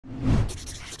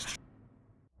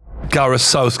Gareth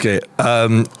Southgate,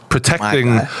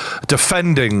 protecting,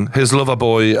 defending his lover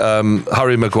boy,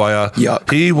 Harry Maguire.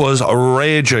 Yuck. He was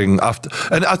raging after.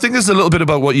 And I think there's a little bit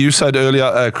about what you said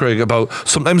earlier, Craig, about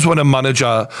sometimes when a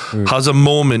manager has a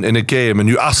moment in a game and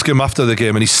you ask him after the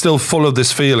game and he's still full of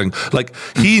this feeling. Like,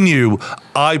 he knew,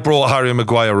 I brought Harry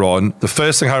Maguire on. The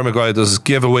first thing Harry Maguire does is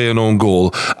give away an own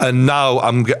goal. And now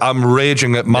I'm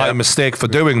raging at my mistake for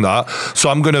doing that. So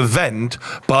I'm going to vent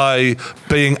by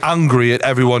being angry at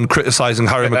everyone criticising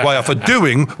Harry Maguire for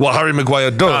doing what Harry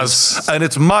Maguire does. And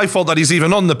it's my fault that he's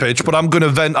even on the pitch, but I'm going to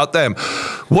vent at them.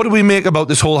 What do we make about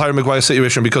this whole Harry Maguire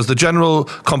situation? Because the general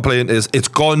complaint is it's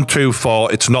gone too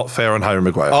far. It's not fair on Harry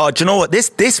Maguire. Oh, do you know what? This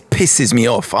pisses me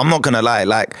off. I'm not going to lie.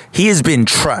 Like, he has been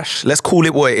trash. Let's call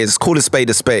it what it is. Call a spade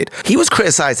a spade. He was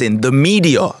criticising the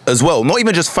media as well, not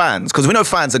even just fans, because we know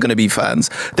fans are going to be fans.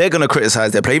 They're going to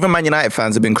criticise their play. Even Man United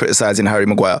fans have been criticising Harry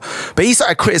Maguire. But he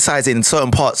started criticising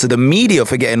certain parts of the media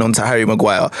for getting onto Harry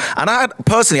Maguire. And I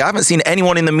haven't seen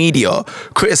anyone in the media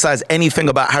criticise anything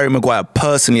about Harry Maguire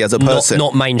personally as a person.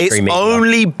 Not mainstream media. It's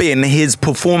only been his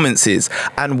performances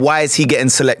and why is he getting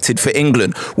selected for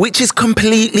England, which is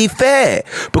completely fair.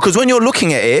 Because when you're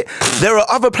looking at it, there are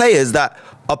other players that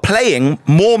are playing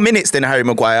more minutes than Harry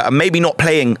Maguire and maybe not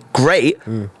playing great,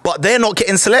 but they're not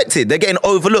getting selected. They're getting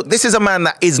overlooked. This is a man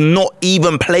that is not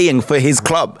even playing for his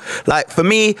club. Like, for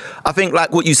me, I think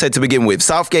like what you said to begin with,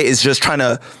 Southgate is just trying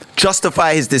to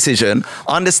justify his decision,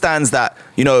 understands that,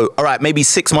 you know, all right, maybe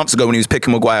 6 months ago when he was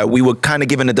picking Maguire, we were kind of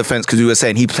giving a defence because we were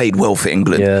saying he played well for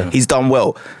England. Yeah. He's done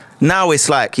well. Now it's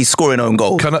like he's scoring own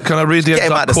goals. Can I read the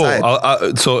exact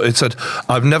quote? So it said,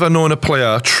 "I've never known a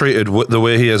player treated the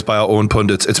way he is by our own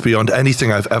pundits. It's beyond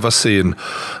anything I've ever seen."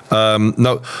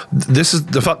 Now,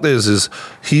 the fact is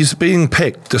he's being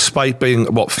picked despite being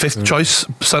what, fifth choice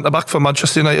centre back for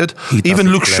Manchester United. Even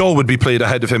Luke Shaw would be played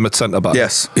ahead of him at centre back.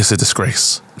 Yes, it's a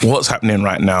disgrace. What's happening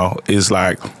right now is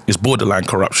like it's borderline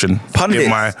corruption. Pundit.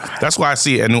 That's why I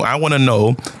see it, and I want to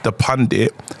know the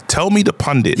pundit. Tell me the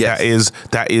pundit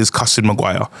that is cussing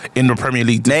Maguire in the Premier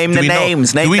League. Name the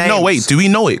names. Do we know? Wait, do we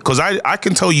know it? Because I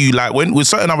can tell you, like, when with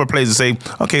certain other players, they say,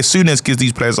 okay, Souness gives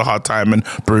these players a hard time, and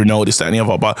Bruno, this, that, and the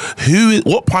other. But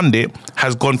what pundit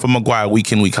has gone for Maguire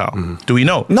week in, week out? Do we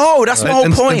know? No, that's the whole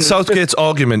point. And Southgate's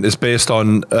argument is based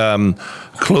on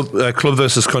club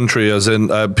versus country, as in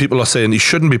people are saying he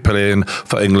shouldn't be playing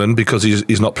for England because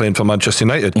he's not playing for Manchester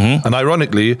United. And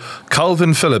ironically,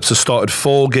 Calvin Phillips has started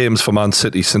 4 games for Man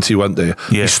City since he went there.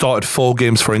 He started 4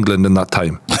 games for England in that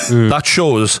time. That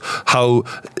shows how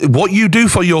what you do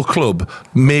for your club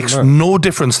makes no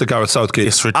difference to Gareth Southgate.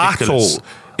 It's ridiculous. At all.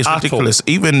 It's ridiculous.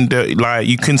 Even like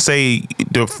you can say,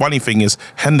 the funny thing is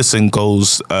Henderson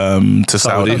goes to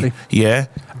Saudi. Yeah.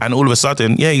 And all of a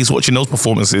sudden, he's watching those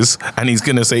performances and he's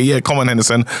going to say, yeah, come on,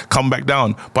 Henderson, come back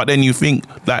down. But then you think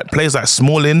that players like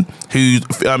Smalling, who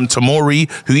Tomori,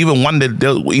 who even won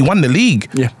the league,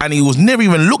 and he was never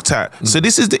even looked at. So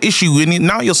this is the issue. And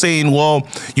now you're saying, well,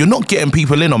 you're not getting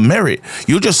people in on merit.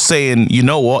 You're just saying, you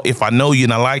know what, if I know you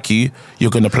and I like you, you're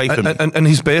going to play for me. And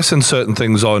he's basing certain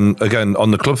things on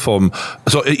the club form.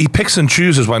 So he picks and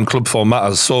chooses when club form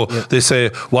matters. So they say,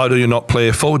 why do you not play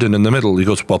Foden in the middle? He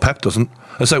goes, well, Pep doesn't.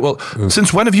 It's like, well,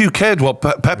 since when have you cared what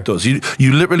Pep does? You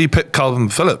literally pick Calvin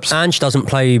Phillips. Ange doesn't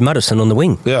play Maddison on the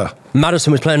wing. Yeah.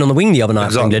 Maddison was playing on the wing the other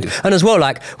night for England. And as well,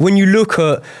 like, when you look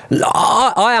at...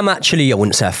 I am actually, I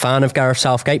wouldn't say a fan of Gareth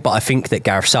Southgate, but I think that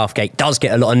Gareth Southgate does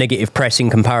get a lot of negative press in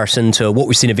comparison to what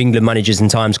we've seen of England managers in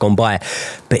times gone by.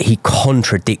 But he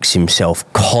contradicts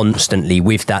himself constantly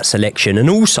with that selection. And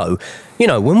also, you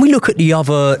know, when we look at the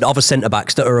other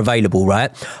centre-backs that are available,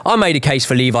 right? I made a case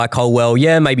for Levi Colwill.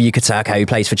 Yeah, maybe you could say, okay, he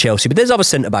plays for Chelsea. But there's other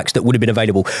centre-backs that would have been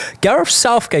available. Gareth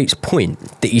Southgate's point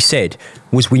that he said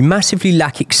was we massively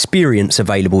lack experience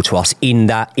available to us in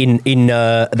that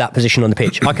position on the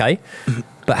pitch. Okay,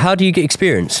 but how do you get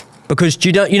experience? Because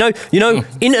you know,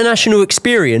 international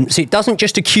experience, it doesn't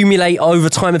just accumulate over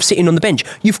time of sitting on the bench.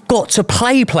 You've got to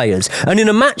play players. And in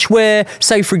a match where,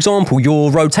 say, for example, you're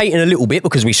rotating a little bit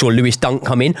because we saw Lewis Dunk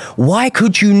come in, why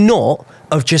could you not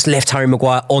have just left Harry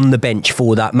Maguire on the bench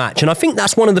for that match? And I think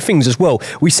that's one of the things as well.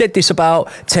 We said this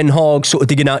about Ten Hag sort of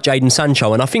digging out Jadon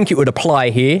Sancho, and I think it would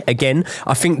apply here again.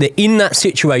 I think that in that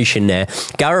situation there,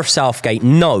 Gareth Southgate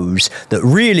knows that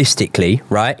realistically,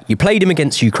 right, you played him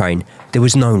against Ukraine, there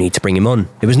was no need to bring him on.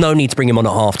 There was no need to bring him on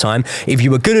at half-time. If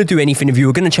you were going to do anything, if you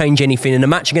were going to change anything in a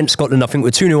match against Scotland, I think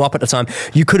we're 2-0 up at the time,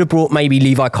 you could have brought maybe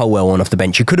Levi Colwill on off the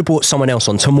bench. You could have brought someone else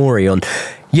on, Tomori on.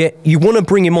 Yet you want to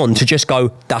bring him on to just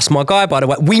go, that's my guy, by the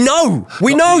way. We know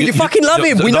you fucking love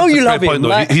him. We know you love him.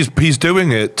 Like, he's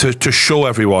doing it to show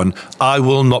everyone, I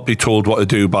will not be told what to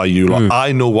do by you. Like,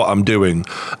 I know what I'm doing.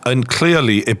 And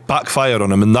clearly it backfired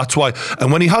on him. And that's why.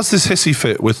 And when he has this hissy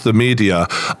fit with the media,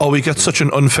 he gets such an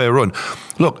unfair run.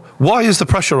 Look, why is the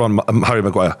pressure on Harry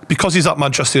Maguire? Because he's at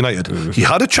Manchester United. He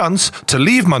had a chance to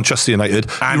leave Manchester United.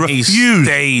 And he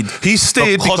refused. He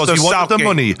stayed because he wanted the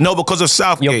money. No, because of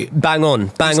Southgate. Bang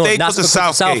on. That's because of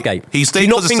Southgate. He stayed Do you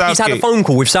not because think of he's had a Southgate. phone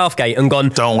call with Southgate and gone,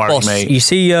 don't worry, boss, mate. you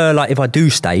see, like, if I do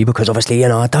stay, because obviously,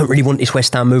 I don't really want this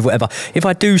West Ham move, whatever. If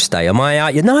I do stay, am I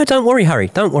out? No, don't worry, Harry.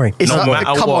 Don't worry.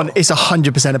 Come on, it's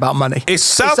 100% about money. It's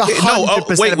Southgate. It's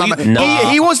 100% about money.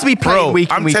 He wants to be playing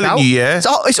week in, week out. I'm telling you, yeah.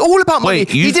 It's all about money.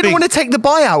 He didn't want to take the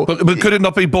buyout. But could it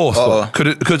not be both?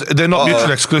 Because they're not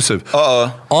mutually exclusive.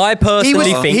 I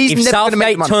personally think if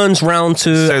Southgate turns round to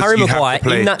Harry Maguire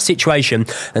in that situation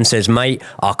and says, mate,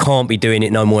 I can't be doing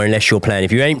it no more unless you're playing.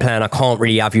 If you ain't playing, I can't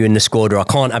really have you in the squad, or I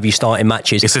can't have you starting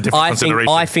matches. It's a different consideration.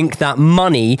 I think that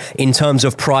money, in terms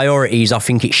of priorities, I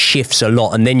think it shifts a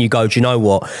lot. And then you go, do you know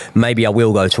what? Maybe I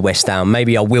will go to West Ham.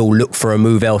 Maybe I will look for a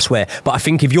move elsewhere. But I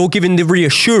think if you're given the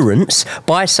reassurance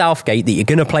by Southgate that you're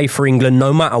going to play for England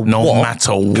no matter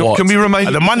what. Can we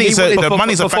remind the money's a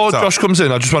factor. Before Josh comes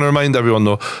in, I just want to remind everyone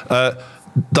though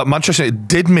that Manchester United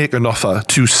did make an offer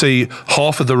to see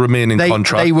half of the remaining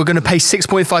contract. They were going to pay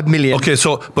 6.5 million. Okay,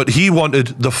 but he wanted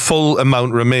the full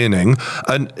amount remaining,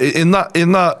 and in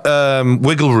that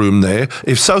wiggle room there,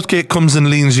 if Southgate comes and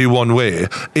leans you one way,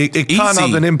 it can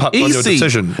have an impact on your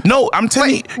decision. No, I'm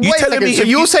telling you. Telling me. So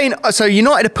you're saying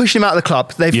United have pushed him out of the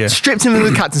club. They've stripped him of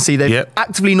the captaincy. They've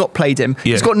actively not played him.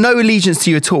 He's got no allegiance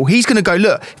to you at all. He's going to go,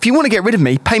 look, if you want to get rid of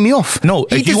me, pay me off. No,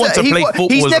 if you want to play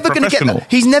football as a professional,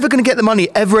 he's never going to get the money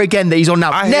ever again that he's on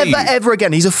now. Never ever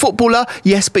again. He's a footballer,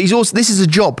 yes, but he's also, this is a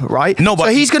job, right? No, but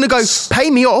so he's going to go, pay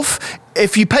me off.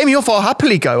 If you pay me off, I'll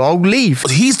happily go. I'll leave.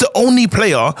 He's the only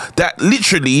player that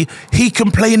literally he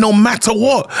can play no matter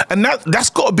what, and that's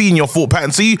got to be in your thought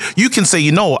pattern. So you can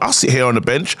say, I'll sit here on the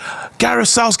bench. Gareth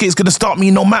Southgate is going to start me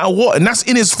no matter what, and that's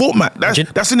in his thought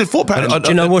that's in his thought pattern. Do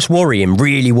you know what's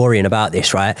really worrying about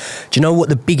this, right? Do you know what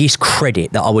the biggest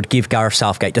credit that I would give Gareth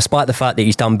Southgate, despite the fact that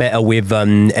he's done better with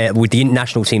the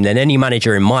international team than any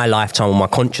manager in my lifetime or my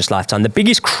conscious lifetime? The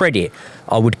biggest credit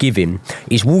I would give him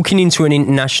is walking into an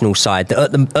international side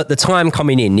that at the time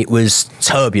coming in, it was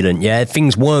turbulent,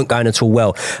 things weren't going at all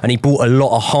well, and he brought a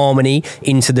lot of harmony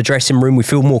into the dressing room. We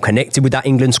feel more connected with that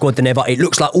England squad than ever. It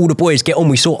looks like all the boys get on.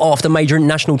 We saw after major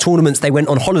international tournaments they went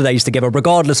on holidays together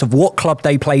regardless of what club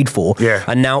they played for,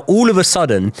 and now all of a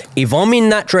sudden, if I'm in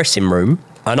that dressing room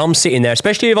and I'm sitting there,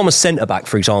 especially if I'm a centre-back,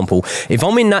 for example, if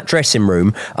I'm in that dressing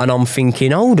room and I'm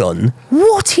thinking, hold on,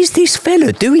 what is this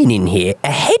fella doing in here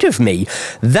ahead of me?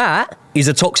 That is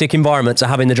a toxic environment to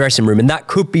have in the dressing room, and that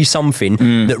could be something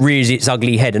that rears its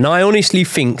ugly head. And I honestly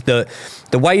think that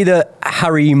the way that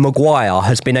Harry Maguire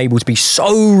has been able to be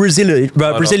so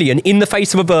resilient in the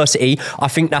face of adversity, I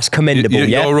think that's commendable.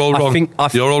 You're all wrong.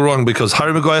 You're all wrong, because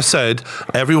Harry Maguire said,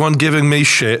 everyone giving me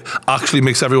shit actually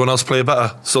makes everyone else play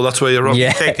better. So that's where you're wrong.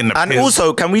 Yeah. And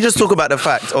also, can we just talk about the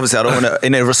fact, obviously I don't want to,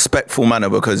 in a respectful manner,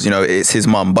 because, it's his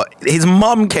mum, but his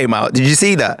mum came out, did you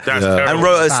see that? And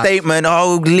wrote a statement,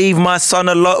 leave my son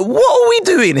alone. What are we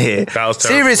doing here? That was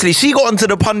terrible. Seriously, she got onto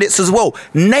the pundits as well.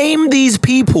 Name these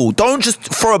people. Don't just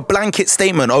throw a blanket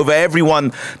statement over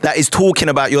everyone that is talking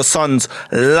about your son's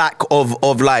lack of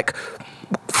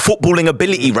footballing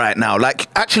ability right now. Like,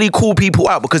 actually call people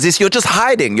out, because you're just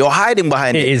hiding. You're hiding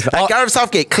behind it. Like Gareth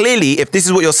Southgate, clearly, if this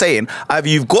is what you're saying, either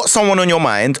you've got someone on your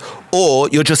mind, or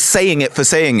you're just saying it for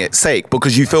saying it's sake,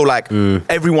 because you feel like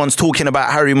everyone's talking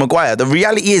about Harry Maguire. The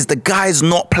reality is the guy's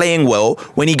not playing well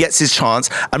when he gets his chance,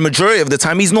 and majority of the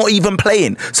time he's not even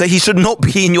playing. So he should not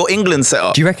be in your England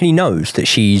setup. Do you reckon he knows that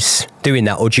she's doing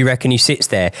that, or do you reckon he sits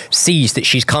there, sees that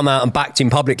she's come out and backed him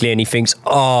publicly, and he thinks,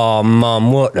 oh,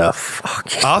 mum, what the fuck?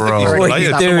 I think he's what are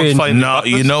you doing? No,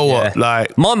 you know what?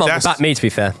 Like, my mum would back me, to be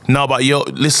fair. No, but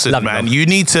listen, Love man, you, you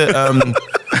need to.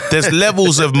 There's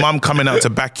levels of mum coming out to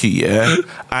back you,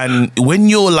 and when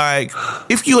you're like,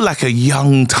 if you're like a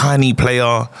young tiny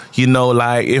player,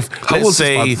 if let's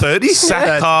say 30,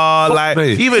 Saka,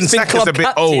 even Saka's a bit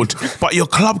old, but your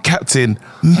club captain,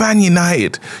 Man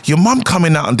United, your mum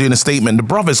coming out and doing a statement, the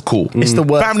brother's cool. It's the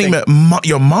worst. Family,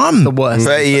 your mum, the worst.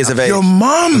 30 years of age. Your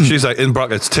mum. She's like, in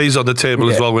brackets, tea's on the table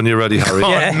as well when you're ready, Harry.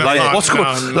 What's going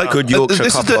on? Good Yorkshire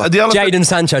this couple. is the Jadon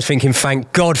Sancho's thinking,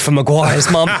 thank God for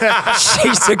Maguire's mum.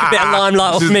 She's a a bit of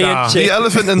limelight off me and shit. The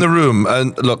elephant in the room,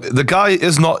 and look, the guy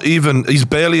is not even, he's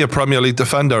barely a Premier League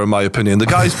defender in my opinion. The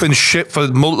guy's been shit for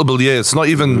multiple years. It's not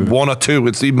even 1 or 2,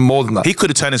 it's even more than that. He could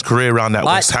have turned his career around at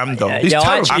West Ham though. He's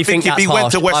terrible. I think if he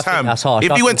went to West Ham,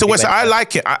 if he went to West Ham, I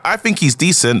like it. I think he's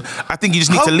decent. I think you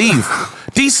just need to leave.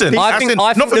 Decent. I think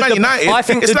not for Man United.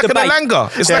 It's like an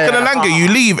Elanga. It's like an Elanga. You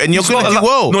leave and you're going to do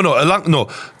well. No.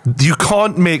 You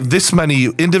can't make this many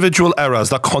individual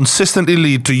errors that consistently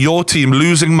lead to your team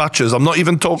losing matches. I'm not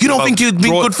even talking. You don't think he'd be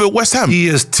good for West Ham? He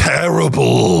is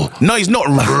terrible. No, he's not.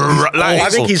 I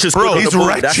think he's just good on the ball.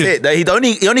 That's it. The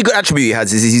only good attribute he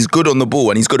has is he's good on the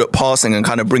ball and he's good at passing and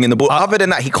kind of bringing the ball. Other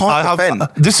than that, he can't defend.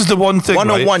 This is the one thing.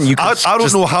 One-on-one, you can. I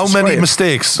don't know how many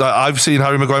mistakes I've seen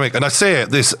Harry Maguire make, and I say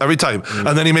this every time,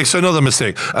 and then he makes another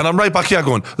mistake, and I'm right back here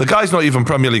going, the guy's not even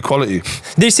Premier League quality.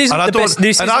 This isn't the best.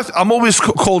 I'm always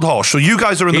called harsh. So you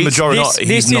guys are in the majority.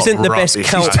 This isn't the best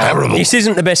counter. This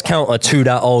isn't the best counter to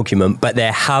that argument, but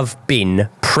there have been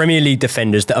Premier League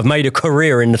defenders that have made a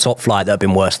career in the top flight that have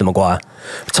been worse than Maguire.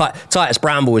 Titus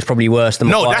Bramble is probably worse than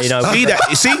Maguire.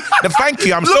 Thank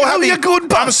you. I'm so happy. You're going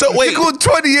back. You're going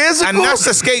 20 years ago. And that's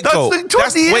the scapegoat.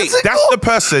 That's the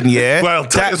person, yeah. Well,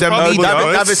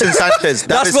 Davison Sanchez.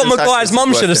 That's what Maguire's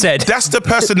mum should have said. That's the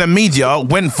person the media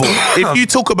went for. If you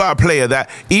talk about a player that,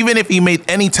 even if he made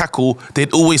any tackle,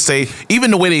 they'd always say, even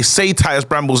the way they say Titus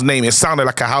Bramble's name, it sounded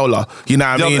like a howler. You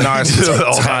know what I mean?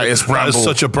 Titus Bramble. That's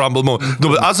such a Bramble moment. No,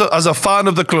 but as a fan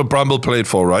of the club Bramble played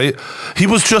for, right? He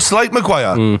was just like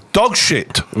Maguire. Dog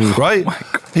shit, right?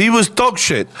 He was dog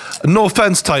shit. No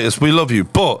offense, Titus, we love you,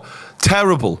 but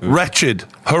terrible, wretched,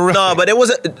 horrific. No, but there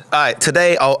was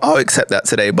today I'll accept that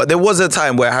today. But there was a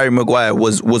time where Harry Maguire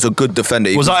was a good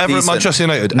defender. Was that ever at Manchester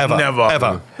United?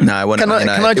 Ever. No, it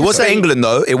wasn't. It was for England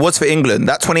though. It was for England.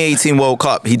 That 2018 World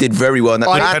Cup, he did very well.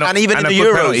 And even in the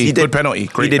Euros, he did penalty.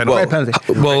 Great penalty.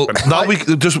 Well, now we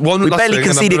just one. We barely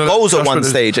conceded goals at one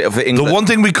stage for England. The one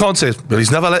thing we can't say is, well,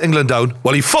 he's never let England down.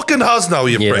 Well, he fucking has now,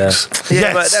 you pricks.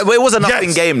 Yeah, but it was a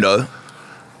nothing game though.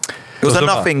 It was a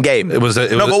nothing game. But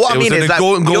what I mean is that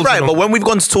you're right. But when we've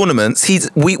gone to tournaments,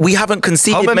 we haven't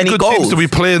conceded many goals. How many good teams do we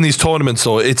play in these tournaments?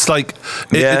 So it's like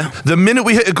the minute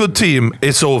we hit a good team,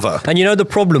 it's over. And you know the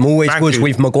problem always was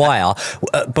with Maguire.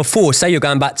 Before, say you're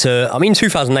going back to,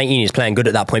 2018 he's playing good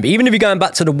at that point. But even if you're going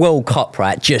back to the World Cup,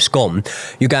 right, just gone,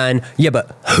 you're going, yeah,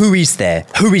 but who is there?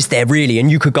 Who is there really?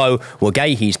 And you could go, well,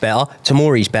 Gahey's better,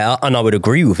 Tomori's better, and I would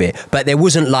agree with it. But there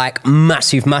wasn't like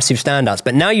massive standouts.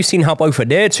 But now you've seen how both of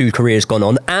their two careers gone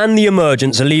on, and the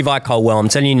emergence of Levi Colwill. I'm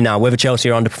telling you now, whether Chelsea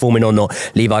are underperforming or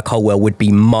not, Levi Colwill would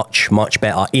be much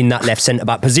better in that left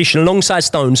centre-back position alongside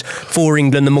Stones for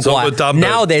England and Maguire.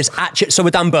 So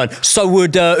would Dan Burn. So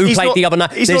would who played the other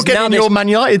night. He's not getting your Man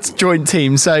United joint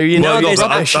team, so you know there's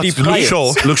actually players.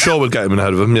 Luke Shaw would get him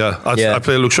ahead of him. I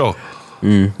play Luke Shaw.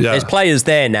 There's players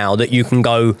there now that you can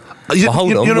go.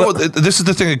 Hold on. You know what? This is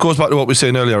the thing. It goes back to what we were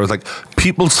saying earlier. It's like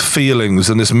people's feelings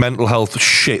and this mental health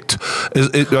shit.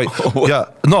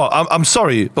 No, I'm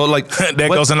sorry, but like there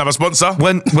goes another sponsor.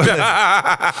 When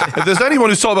if there's anyone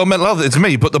who's talking about mental health, it's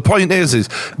me. But the point is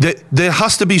there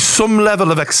has to be some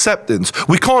level of acceptance.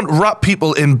 We can't wrap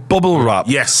people in bubble wrap.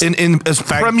 Yes. As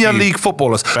Premier League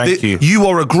footballers. Thank you. You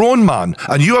are a grown man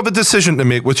and you have a decision to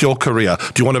make with your career.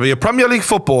 Do you want to be a Premier League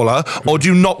footballer or do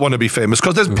you not want to be famous?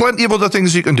 Because there's plenty of other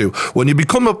things you can do. When you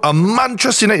become a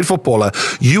Manchester United footballer,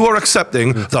 you are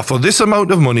accepting that for this amount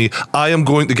of money, I am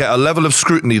going to get a level of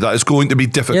scrutiny that is going to be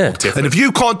difficult. And if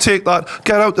you can't take that,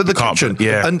 get out of the kitchen.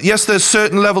 And yes, there's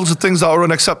certain levels of things that are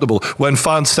unacceptable when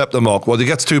fans step the mark, where it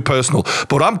gets too personal.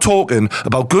 But I'm talking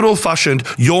about good old-fashioned,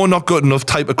 you're not good enough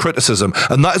type of criticism.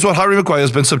 And that is what Harry Maguire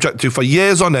has been subject to for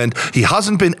years on end. He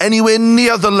hasn't been anywhere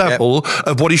near the level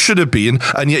of what he should have been,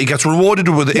 and yet he gets rewarded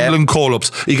with the England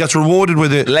call-ups. He gets rewarded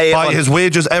with it by his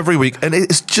wages every week. And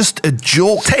it's just a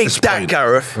joke. Take that,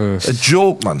 Gareth. A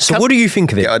joke, man. So what do you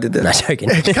think of it? Yeah, I did that.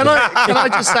 Can I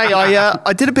just say,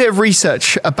 I did a bit of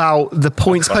research about the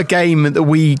points per game that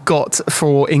we got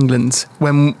for England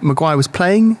when Maguire was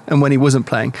playing and when he wasn't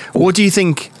playing. What do you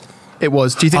think it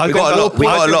was? Do you think we got a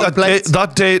lot?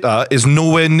 That data is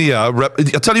nowhere near. I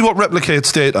tell you what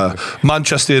replicates data.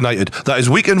 Manchester United. That is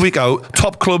week in, week out,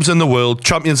 top clubs in the world,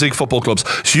 Champions League football clubs.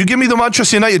 So you give me the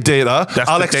Manchester United data,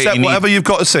 I'll accept whatever you've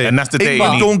got to say. And that's the data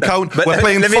England don't count. But we're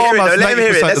playing farmers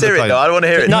 90% Let's hear it. No, I don't want to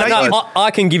hear it. No,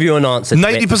 I can give you an answer.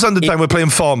 90% of the time we're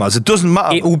playing farmers. It doesn't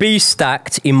matter. It will be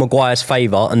stacked in Maguire's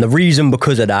favour, and the reason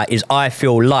because of that is I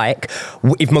feel like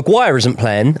if Maguire isn't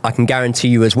playing, I can guarantee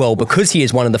you as well, because he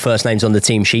is one of the first names on the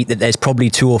team sheet, that there's probably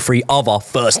 2 or 3 other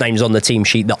first names on the team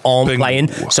sheet that aren't playing.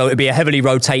 So it'd be a heavily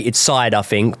rotated side, I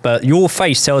think. But your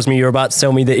face tells me you're about to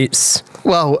tell me that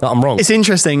that I'm wrong. It's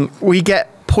interesting. We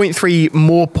get 0.3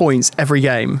 more points every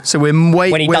game. So we're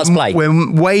way When he does play.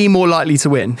 we're way more likely to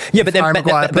win. Yeah, but then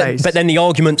the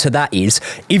argument to that is,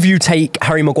 if you take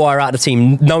Harry Maguire out of the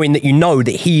team, knowing that you know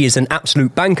that he is an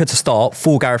absolute banker to start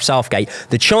for Gareth Southgate,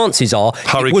 the chances are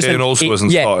Harry Kane also isn't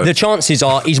starting. The chances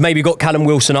are he's maybe got Callum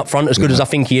Wilson up front, as good as I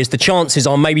think he is. The chances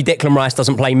are maybe Declan Rice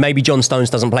doesn't play, maybe John Stones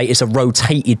doesn't play. It's a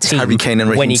rotated team. Harry Kane and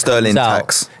Raheem Sterling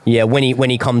tax. Yeah, when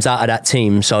he comes out of that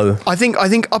team. So I think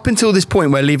up until this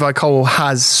point where Levi Cole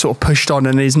has sort of pushed on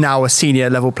and is now a senior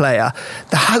level player,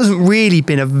 there hasn't really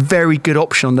been a very good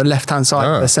option on the left hand side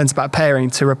of the centre back pairing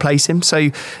to replace him. So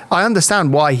I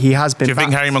understand why he has been. Do you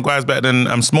think Harry Maguire's better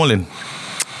than Smalling?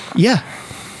 Yeah.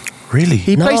 Really?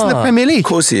 He plays in the Premier League. Of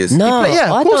course he is. no,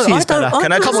 Of course he's better.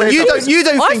 Can I Come just on, say you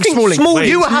don't I think think Smalling. Smalling's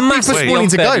You were happy for massively Smalling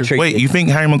to unfairly go. treated. Wait, you think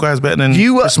Harry Maguire's better than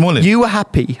You Smalling? were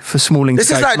happy for Smalling This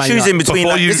to go. is like to Man choosing United. between.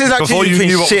 Before you- This is like before choosing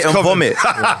you knew between what shit was and coming.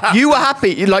 vomit. You were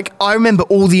happy. Like, I remember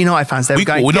all the United fans, they were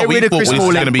going, get rid of Chris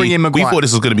Smalling, bring in we Maguire. thought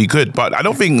this was going to be good, but I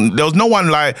don't think there was no one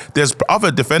like. There's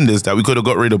other defenders that we could have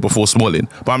got rid of before Smalling,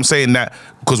 but I'm saying that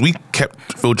because we kept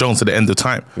Phil Jones to the end of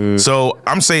time. So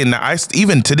I'm saying that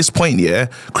even to this point,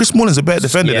 Chris Smalling's a better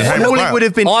defender than Harry Smalling Maguire. would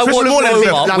have been. I Chris would have Smalling grown would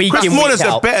have up been week Chris in, Smalling's week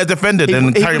a out. better defender He than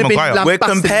would Harry have been Maguire. We're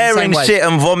Bastard in the comparing same way. shit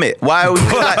and vomit. Why are we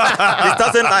like, this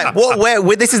doesn't like what?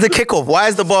 Where? This is the kickoff. Why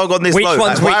is the bar gone this Which low?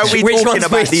 one's Like, why which? are we Which talking one's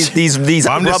about which? these?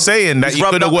 I'm just saying that you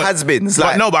could have has-beens.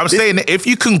 But no, but I'm saying that if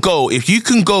you can go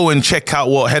and check out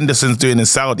what Henderson's doing in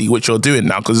Saudi, which you're doing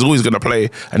now, because he's always going to play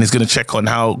and he's going to check on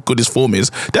how good his form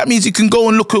is. That means you can go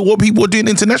and look at what people are doing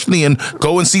internationally and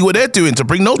go and see what they're doing to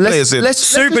bring those players in.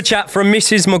 Super chat from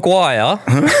Mrs. Maguire.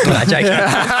 Nah, joking.